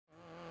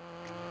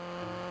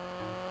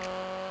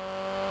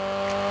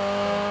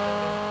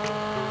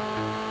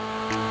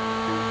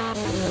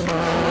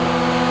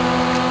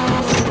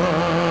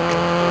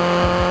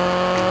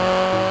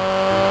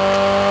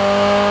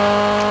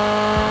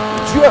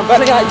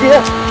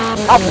idea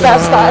how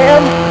fast I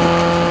am?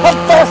 I'm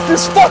fast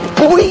as fuck,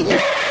 boy!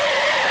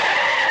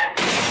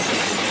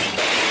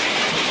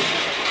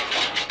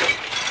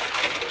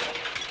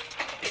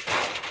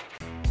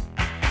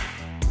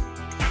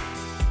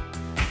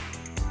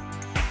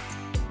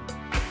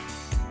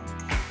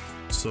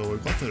 So I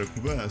got a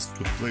request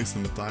to play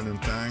some Italian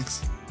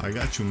tanks. I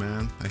got you,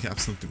 man. I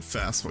have something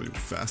fast for you,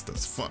 fast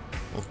as fuck.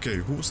 Okay,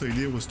 whose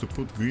idea was to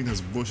put green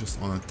as bushes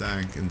on a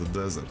tank in the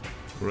desert?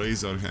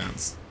 Raise your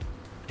hands.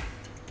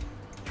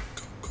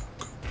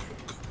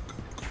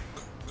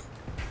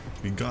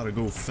 We gotta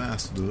go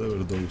fast to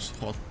deliver those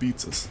hot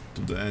pizzas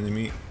to the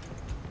enemy.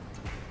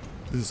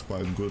 This is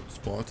quite a good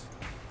spot.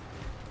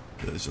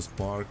 Let's just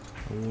park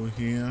over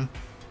here.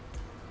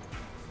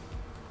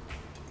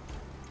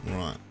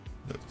 Right.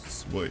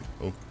 Let's wait.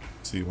 Oh,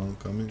 see one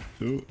coming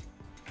too.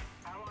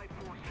 Allied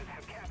forces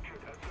have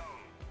captured a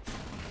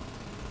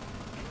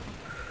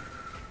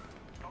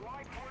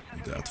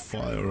zone. That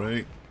fire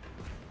rate.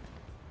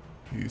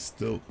 He's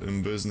still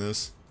in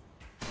business.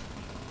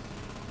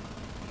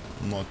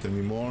 Not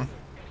anymore.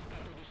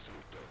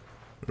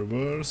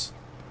 Reverse.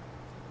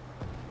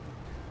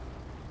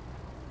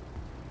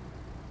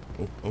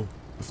 Oh,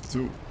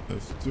 F2,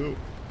 F2.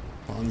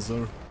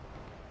 Panzer.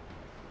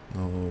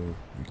 No,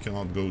 we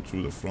cannot go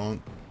through the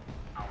front.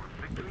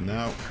 But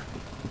now...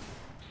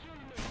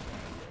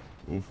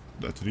 Oof,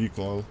 that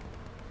recoil.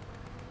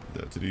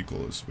 That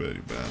recoil is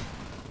very bad.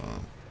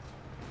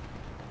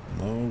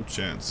 No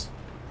chance.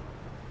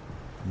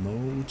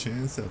 No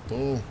chance at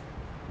all.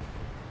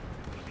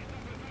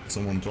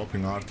 Someone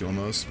dropping RT on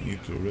us, we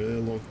need to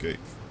relocate.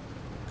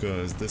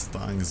 Because this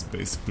tank is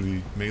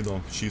basically made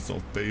of sheets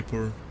of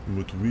paper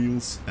with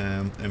wheels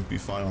and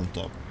MP5 on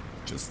top.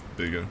 Just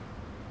bigger.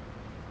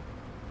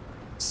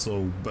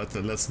 So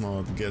better let's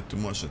not get too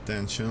much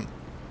attention.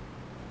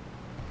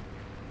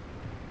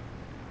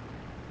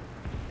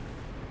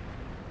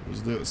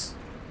 Who's this?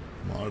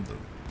 Marder.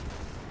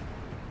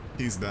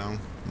 He's down.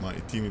 My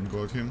teammate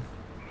got him.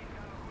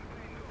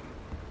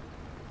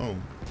 Oh.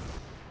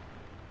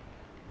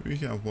 We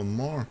have one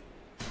more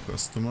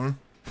customer.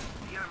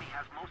 The enemy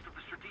has most of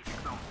the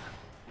strategic zones.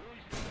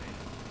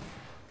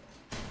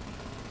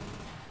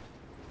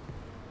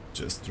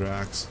 Just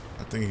tracks.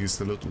 I think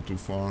he's a little too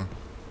far.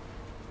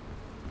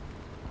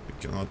 We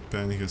cannot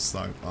pen his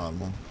side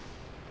armor.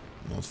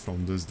 Not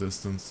from this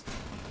distance.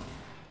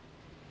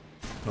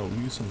 Oh,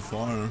 he's on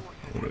fire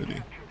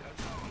already.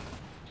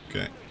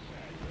 Okay.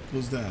 What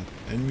was that?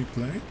 Enemy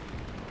plane?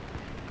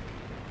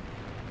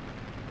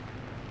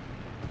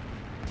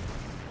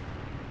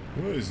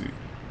 Where is he?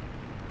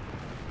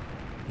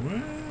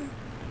 Where?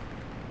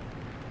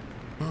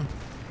 Huh.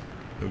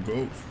 The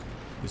ghost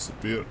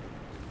disappeared.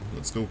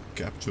 Let's go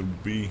capture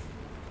B.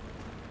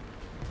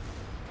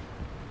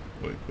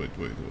 Wait,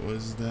 what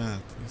is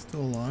that? He's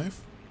still alive?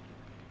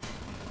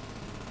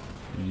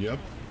 Yep,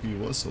 he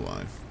was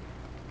alive.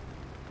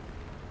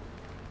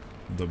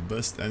 The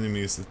best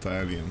enemy is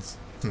Italians.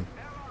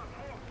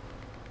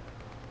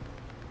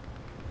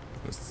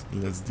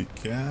 Let's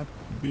decap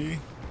B.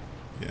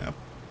 Yep.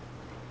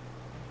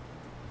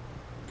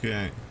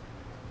 Okay.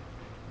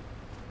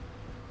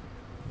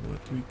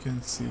 What we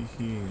can see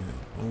here?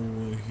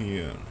 Over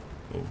here.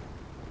 Oh.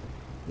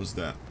 What's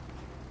that?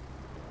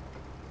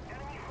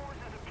 Enemy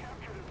forces have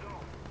captured a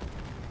zone.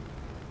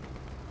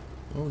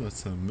 Oh,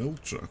 that's a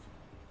milk truck.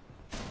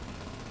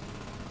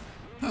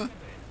 Huh.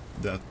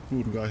 That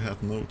poor guy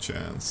had no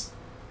chance.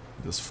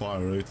 This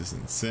fire rate is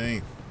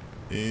insane.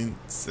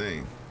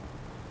 Insane.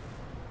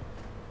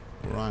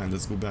 Alright,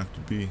 let's go back to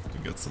B to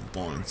get some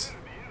points.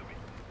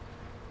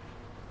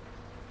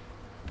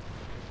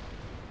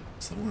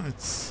 Someone at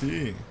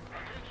C.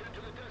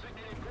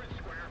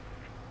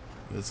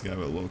 Let's have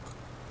a look.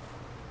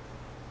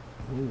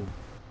 Oh.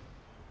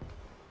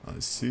 I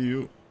see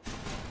you.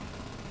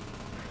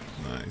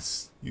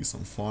 Nice. He's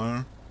on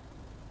fire.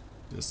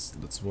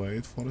 Just let's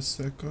wait for a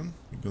second.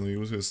 We're gonna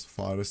use his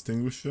fire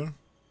extinguisher.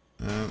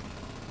 And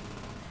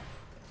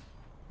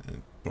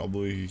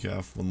probably he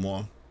have one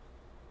more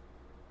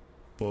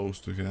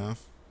post to have.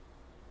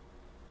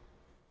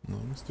 No,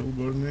 it's still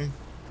burning.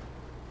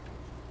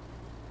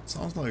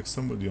 Sounds like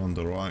somebody on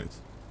the right.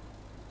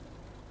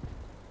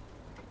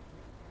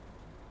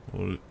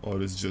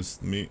 Or it's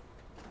just me.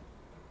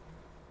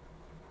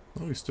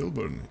 No, he's still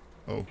burning.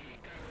 Oh.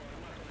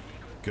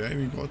 Okay,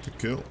 we got the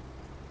kill.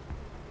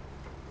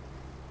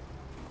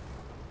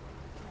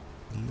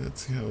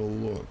 Let's have a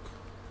look.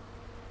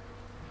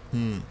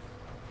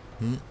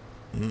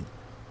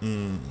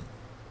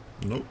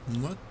 Nope,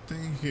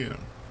 nothing here.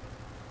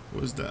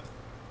 What's that?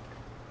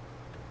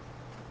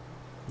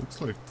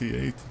 Looks like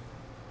T80.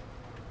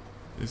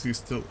 Is he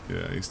still?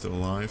 Yeah, he's still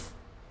alive.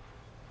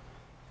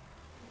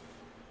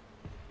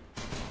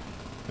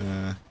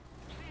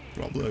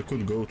 Probably I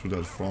could go to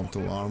that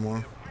frontal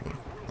armor, but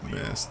I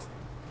missed.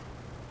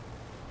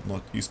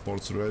 Not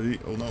esports ready.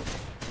 Oh no.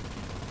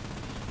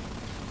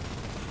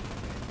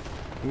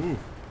 Ooh.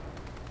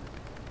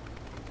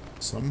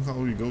 Somehow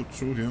we go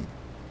through him.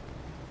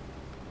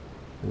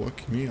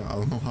 Lucky me, I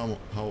don't know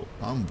how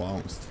I'm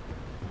bounced.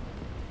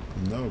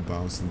 Never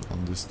bouncing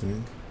on this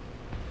thing.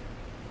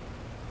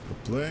 The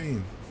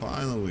plane,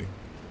 finally.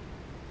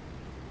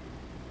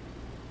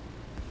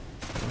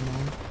 Come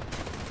on.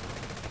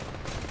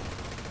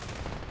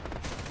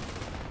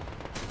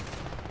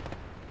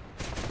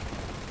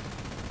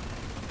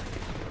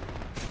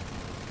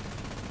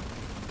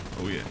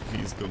 Oh yeah,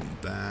 he's going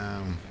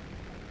down.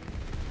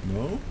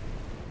 No?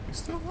 He's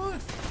still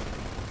alive.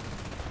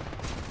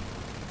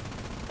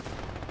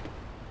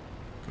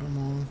 Come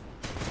on.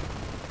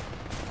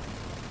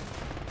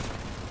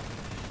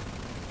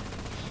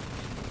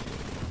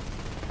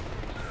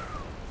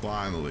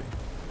 Finally.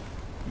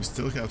 We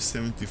still have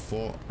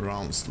 74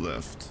 rounds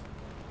left.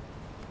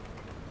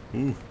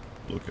 Ooh,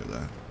 look at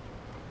that.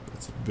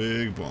 That's a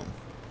big bomb.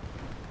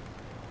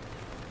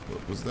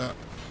 What was that?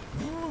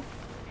 No.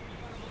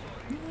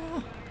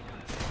 No.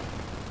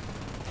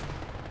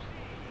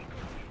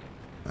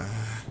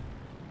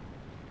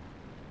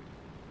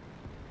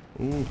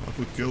 Ooh, I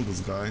could kill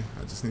this guy.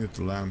 I just needed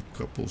to land a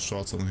couple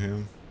shots on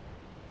him.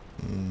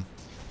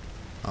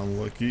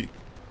 Unlucky.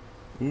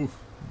 Ooh,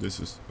 this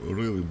is a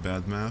really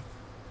bad map.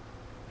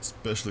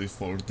 Especially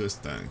for this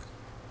tank.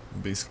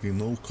 Basically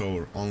no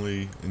cover,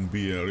 only in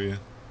B area.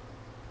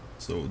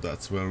 So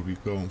that's where we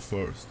go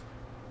first.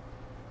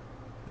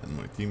 And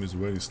my team is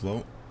very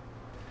slow.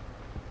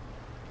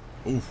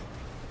 Ooh,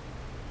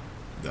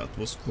 that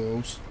was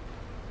close.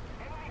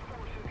 Enemy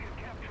forces have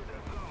captured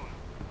that zone.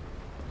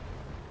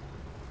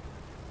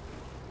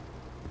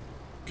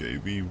 Okay,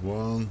 we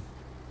won.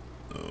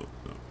 No.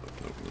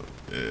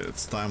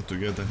 It's time to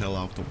get the hell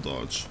out of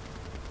Dodge.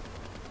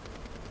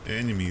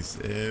 Enemies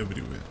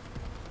everywhere.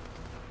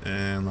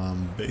 And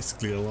I'm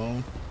basically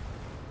alone.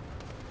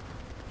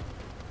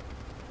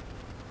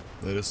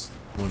 There is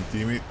one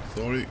teammate.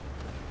 Sorry.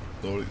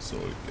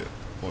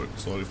 Yeah.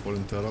 Sorry for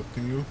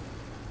interrupting you.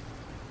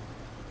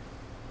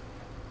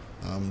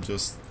 I'm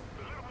just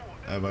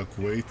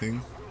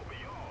evacuating.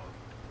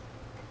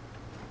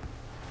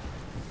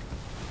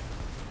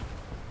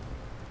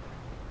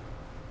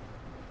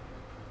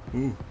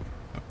 Ooh,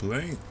 a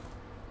plane.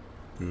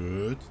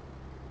 Good.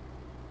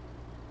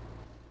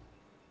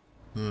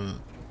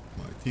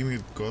 My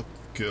teammate got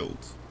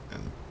killed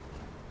and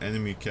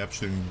enemy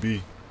capturing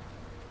B.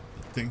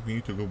 I think we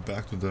need to go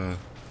back to the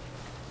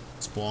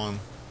spawn.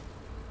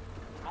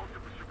 Most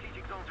of the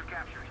strategic zones are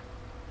captured.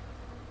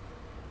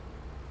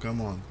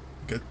 Come on,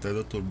 get a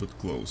little bit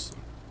closer.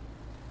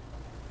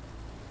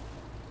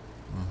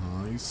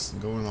 He's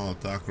going on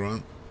attack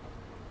run.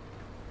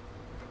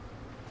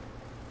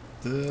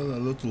 Still a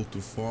little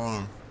too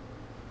far.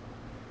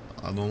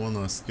 I don't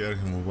wanna scare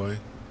him away.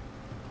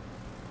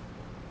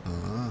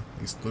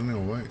 He's turning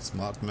away.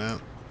 Smart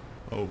man.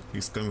 Oh,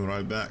 he's coming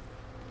right back.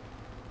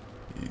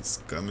 He's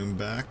coming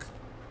back.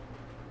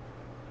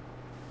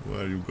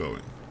 Where are you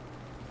going?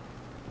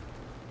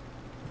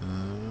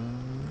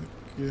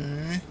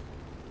 Okay.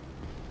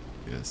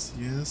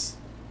 Yes.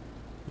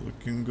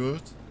 Looking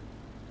good.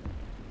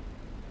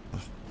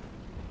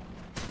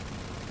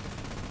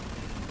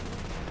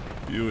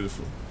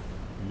 Beautiful.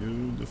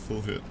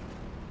 Beautiful hit.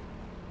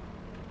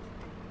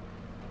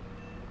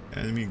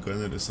 Enemy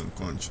gunner is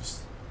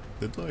unconscious.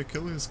 Did I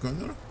kill his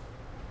gunner?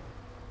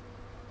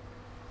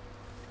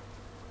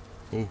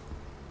 Oh,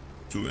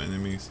 2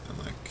 enemies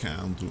and I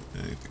can't do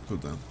anything to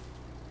them.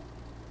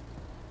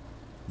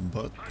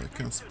 But I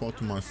can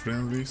spot my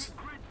friendlies.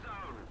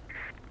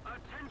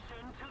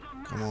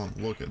 Come on,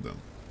 look at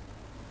them.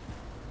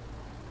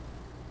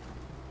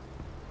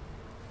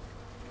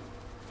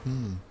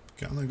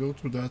 Can I go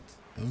through that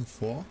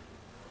M4?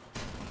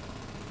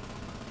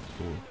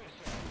 Oh.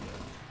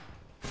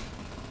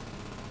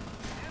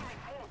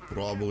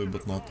 Probably,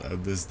 but not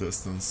at this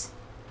distance.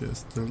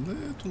 Just a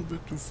little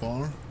bit too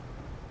far.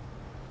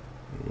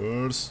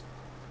 Reverse.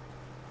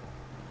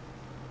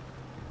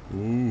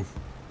 Ooh.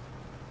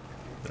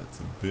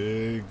 That's a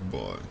big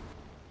boy.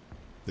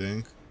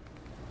 Think.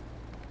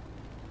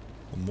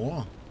 One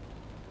more.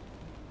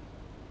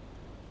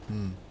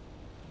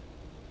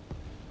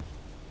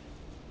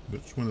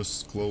 Which one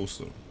is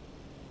closer?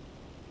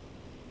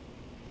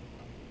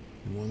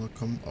 You wanna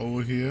come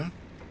over here?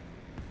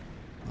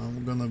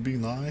 I'm gonna be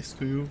nice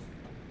to you.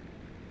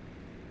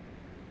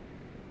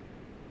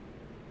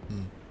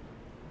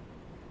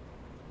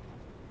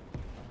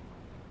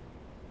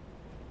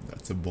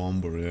 That's a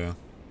bomber, yeah.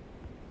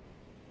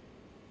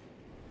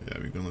 Yeah,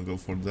 we're gonna go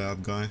for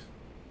that guy,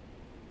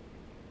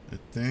 I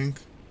think.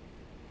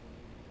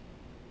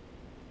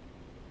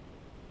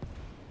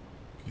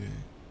 Okay.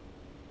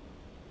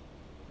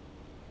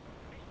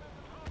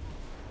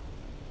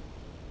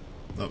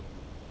 No.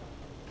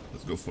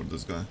 Let's go for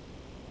this guy.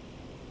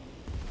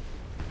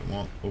 Come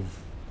on. Oh.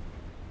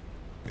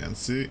 Can't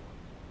see.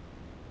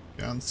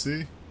 Can't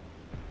see.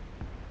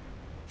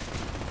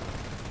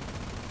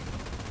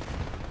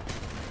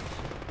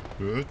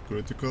 Good.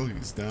 Critical.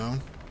 He's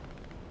down.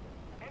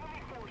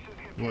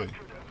 Wait.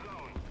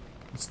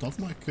 It's not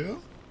my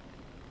kill?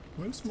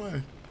 Where's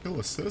my kill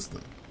assist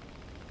then?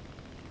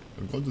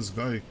 I got this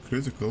guy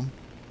critical.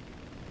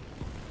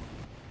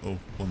 Oh,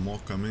 one more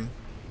coming.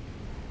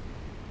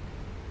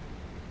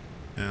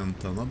 And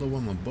another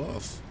one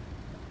above.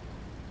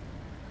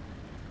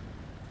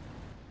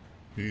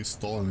 He's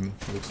stalling,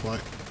 looks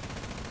like.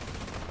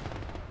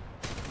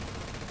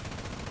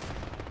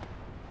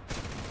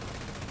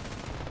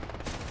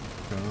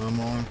 Come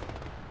on.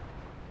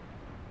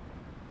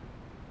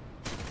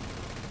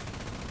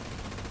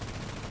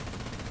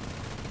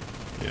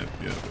 Yep.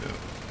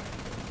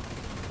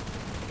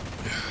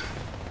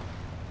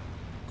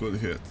 Good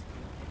hit.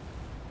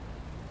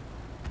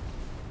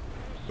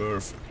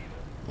 Perfect.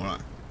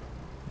 Alright.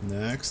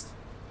 Next.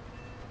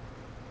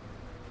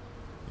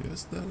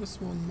 Yes, there is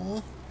one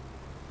more.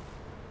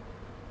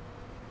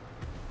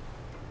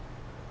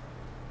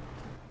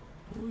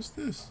 What is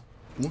this?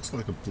 Looks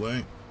like a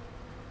plane.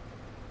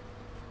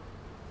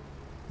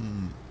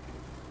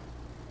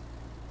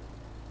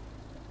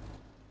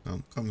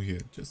 Come here.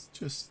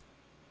 Just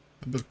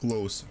a bit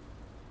closer.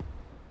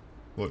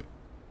 Wait.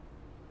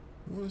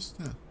 What is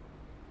that?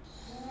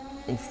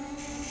 Oh.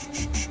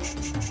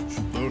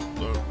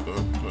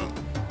 Turn.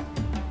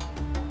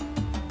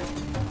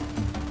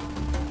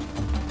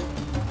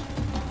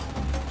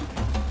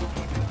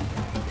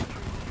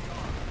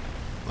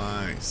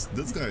 Nice.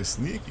 This guy is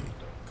sneaky.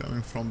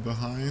 Coming from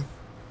behind.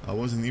 I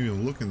wasn't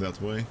even looking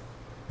that way.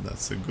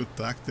 That's a good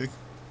tactic.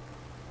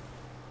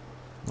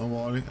 No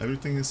worry,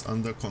 everything is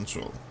under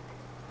control.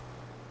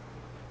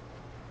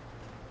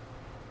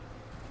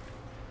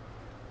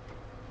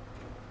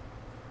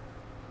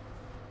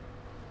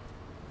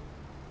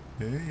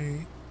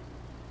 Hey.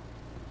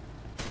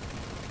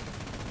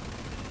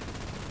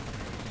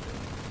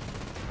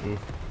 Ooh.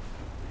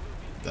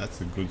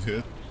 That's a good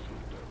hit.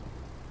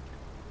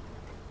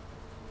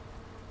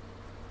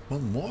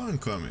 One more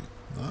incoming.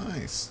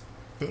 Nice.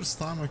 First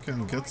time I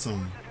can get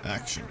some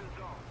action.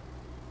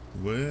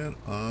 Where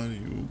are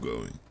you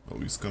going? Oh,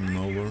 he's coming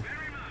over.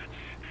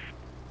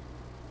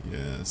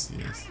 Yes.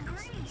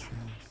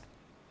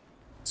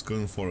 He's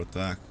going for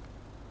attack.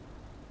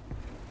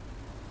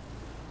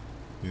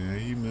 Yeah,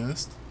 he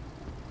missed.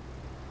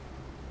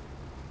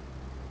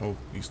 Oh,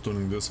 he's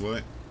turning this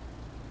way.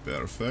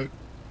 Perfect.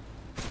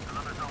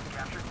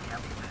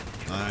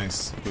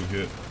 Nice, good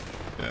hit.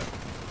 Yeah.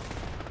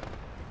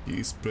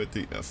 He's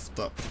pretty effed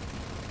up.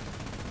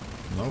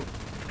 Nope.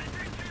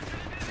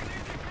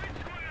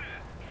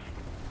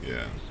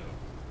 Yeah.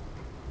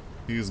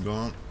 He's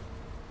gone.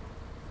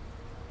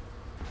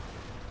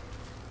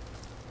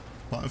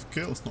 5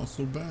 kills, not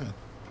so bad.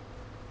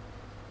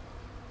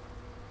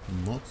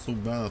 Not so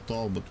bad at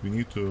all, but we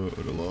need to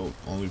reload.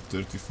 Only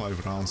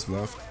 35 rounds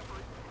left.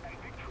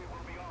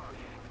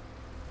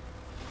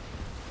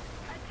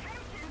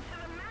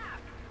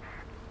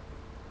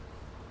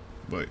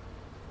 Wait.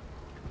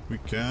 We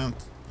can't.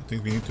 I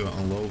think we need to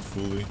unload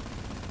fully.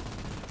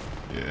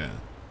 Yeah.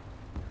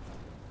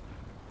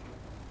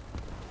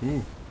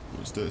 Ooh,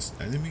 who's this?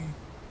 Enemy?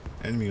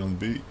 Enemy on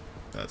B.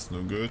 That's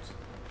no good.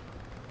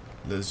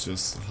 Let's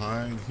just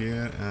hide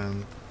here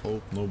and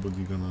hope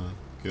nobody gonna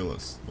kill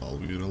us while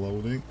we're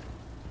reloading.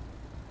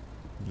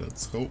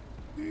 Let's hope,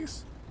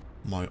 please.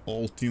 My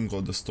whole team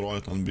got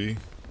destroyed on B.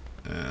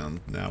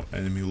 And now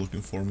enemy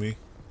looking for me.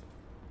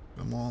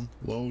 Come on,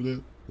 load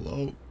it.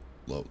 Load.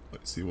 I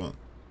see one.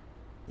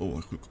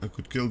 Oh, I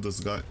could kill this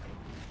guy.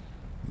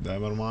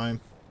 Never mind.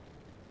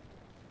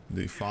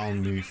 They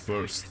found me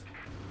first.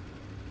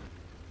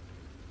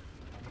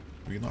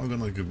 We're not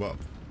gonna give up.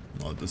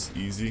 Not this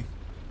easy.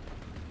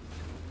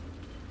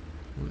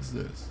 What is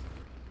this?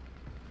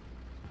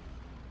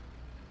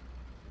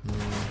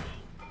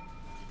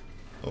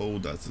 Oh,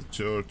 that's a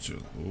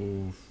Churchill.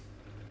 Oh.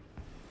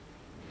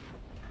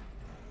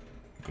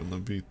 Gonna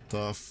be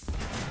tough.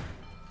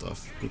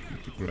 Tough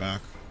cookie to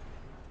crack.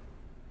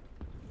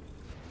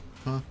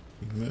 Huh?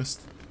 He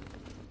missed.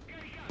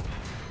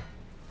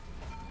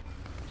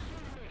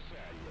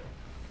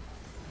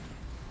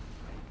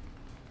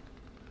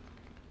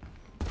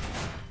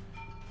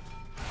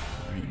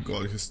 He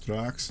got his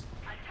tracks.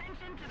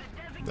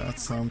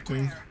 That's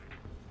something.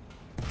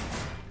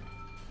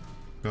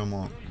 Come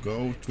on,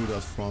 go to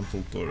that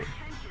frontal turret.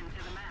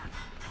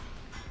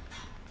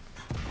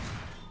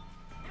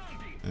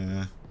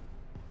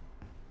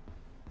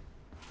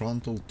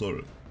 Frontal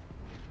turret.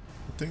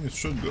 I think it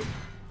should go.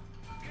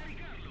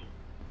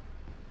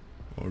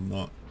 Or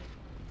not.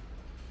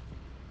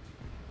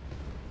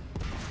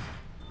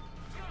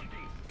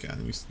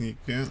 Can we sneak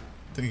in? I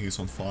think he's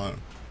on fire.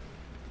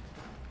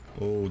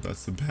 Oh,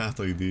 that's a bad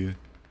idea.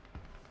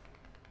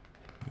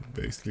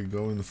 Basically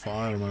go in the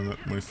fire,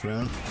 my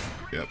friend.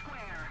 Yep.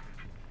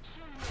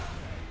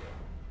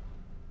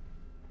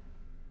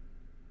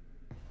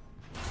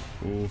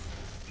 Oof.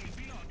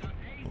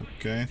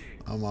 Okay,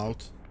 I'm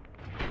out.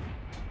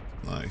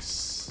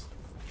 Nice.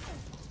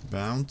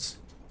 Bounce.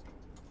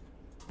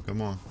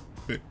 Come on.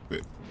 Quick.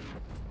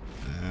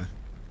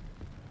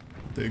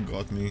 They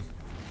got me.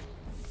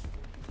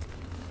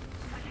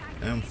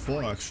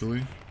 M4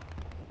 actually.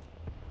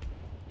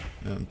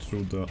 And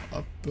through the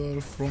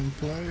upper front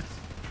plate.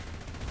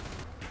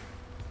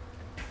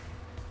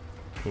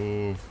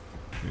 Oh,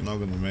 you're not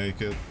gonna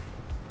make it.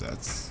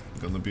 That's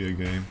gonna be a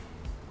game.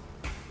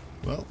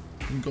 Well,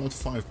 We got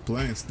 5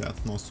 planes,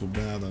 that's not so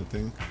bad, I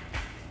think.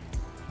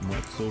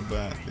 Not so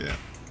bad, yeah,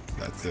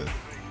 that's it.